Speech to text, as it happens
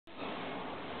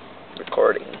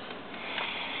Recording.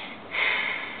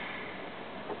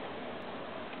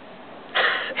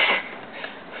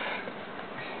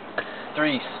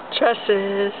 Threes.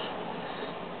 Tresses.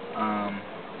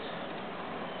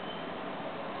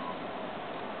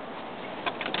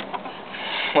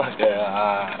 What's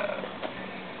that?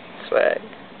 Swag.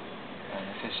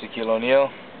 This is Shaquille O'Neal.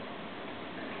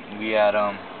 We at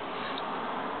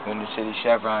Windy City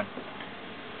Chevron.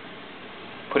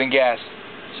 Putting gas,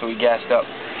 so we gassed up.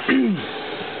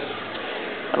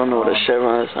 I don't know what a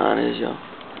Chevron sign is, yo.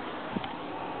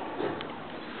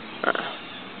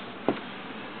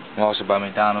 We're also by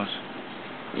McDonald's.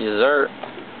 Yes, sir.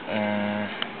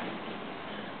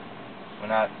 We're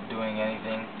not doing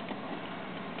anything.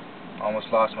 Almost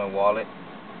lost my wallet.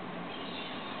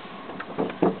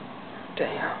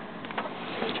 Damn.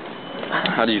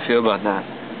 How do you feel about that?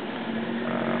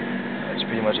 It's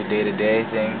pretty much a day-to-day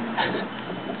thing.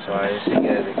 So I just take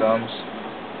it as it comes.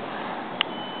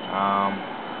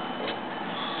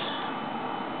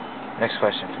 Next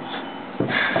question, please.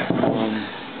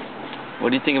 What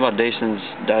do you think about Dayson's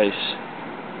dice?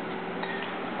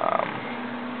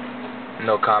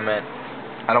 No comment.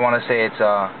 I don't want to say it's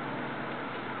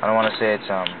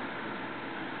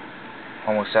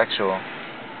homosexual,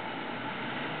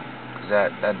 cause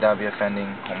that'd be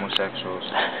offending homosexuals.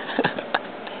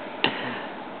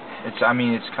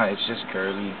 It's just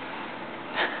girly.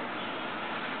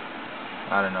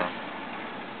 I don't know.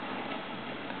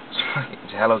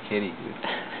 It's Hello Kitty, dude.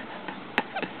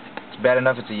 It's bad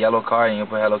enough it's a yellow car and you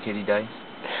put Hello Kitty dice.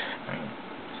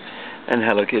 And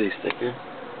Hello Kitty sticker.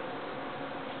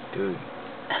 Dude.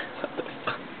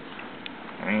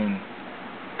 I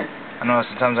don't know,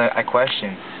 sometimes I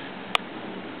question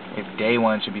if day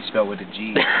one should be spelled with a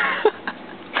G.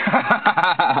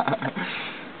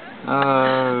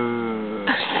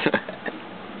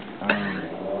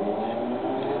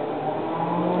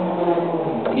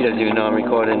 He doesn't even know I'm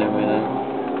recording him right now.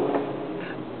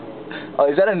 Oh,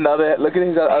 is that another? Look at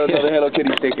his another Hello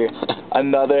Kitty sticker.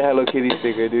 Another Hello Kitty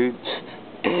sticker, dude.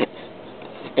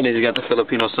 And he's got the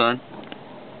Filipino sun.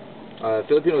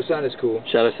 Filipino sun is cool.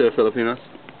 Shout out to the Filipinos.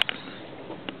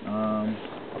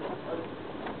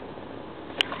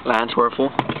 Lance Werfel.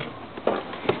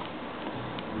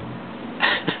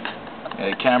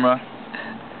 Camera.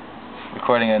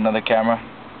 Recording another camera.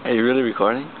 Are you really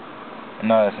recording?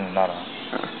 No, this one's not on.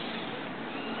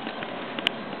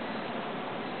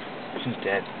 This one's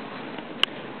dead.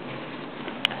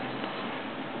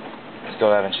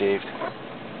 Still haven't shaved.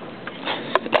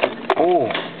 Oh,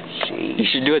 shave. You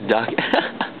should do a duck.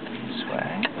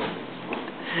 Swag.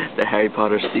 The Harry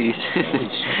Potter steez.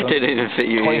 They didn't even fit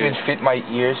your Don't ears. even fit my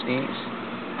ears, steez.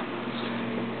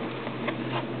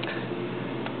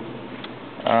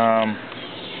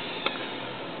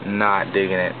 Not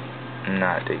digging it.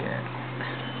 Not digging it.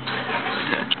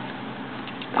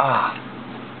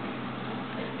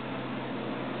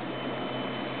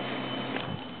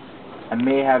 I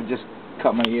may have just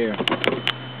cut my ear.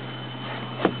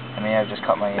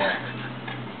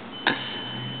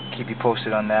 Keep you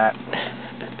posted on that.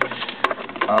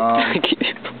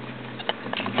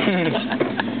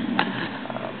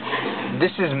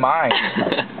 This is mine.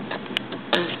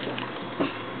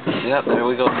 Yep, there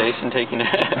we go. Dayson taking it.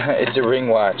 It's a ring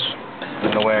watch.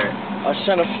 I'm gonna wear it. I was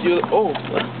trying to feel. Oh,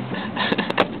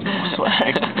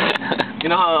 swag. You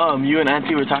know how you and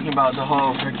Auntie were talking about the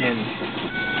whole freaking.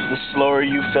 The slower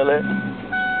you fill it,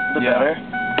 the better.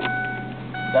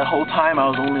 That whole time I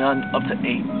was only on up to 8. So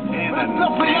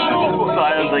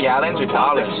I was like, gallons or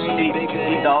dollars?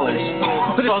 $8.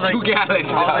 So I was like, 2 gallons.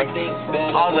 I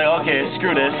was like, okay,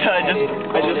 screw this.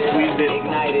 I just squeezed it.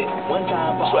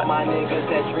 Sweat.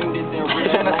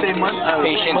 You're trying to save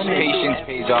money. Patience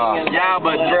pays off. Yeah,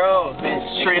 but bro,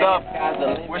 straight up,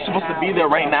 we're supposed to be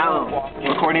there right now,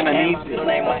 recording a need.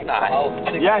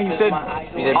 Yeah, he said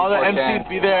all the MCs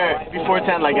be there before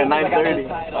 10, like at 9:30.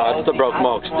 That's the broke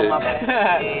mokes, dude.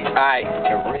 Alright.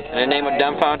 In the name of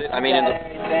dumbfounded,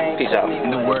 peace out.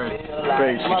 In the word.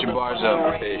 Great. Get your bars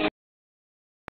up. Peace.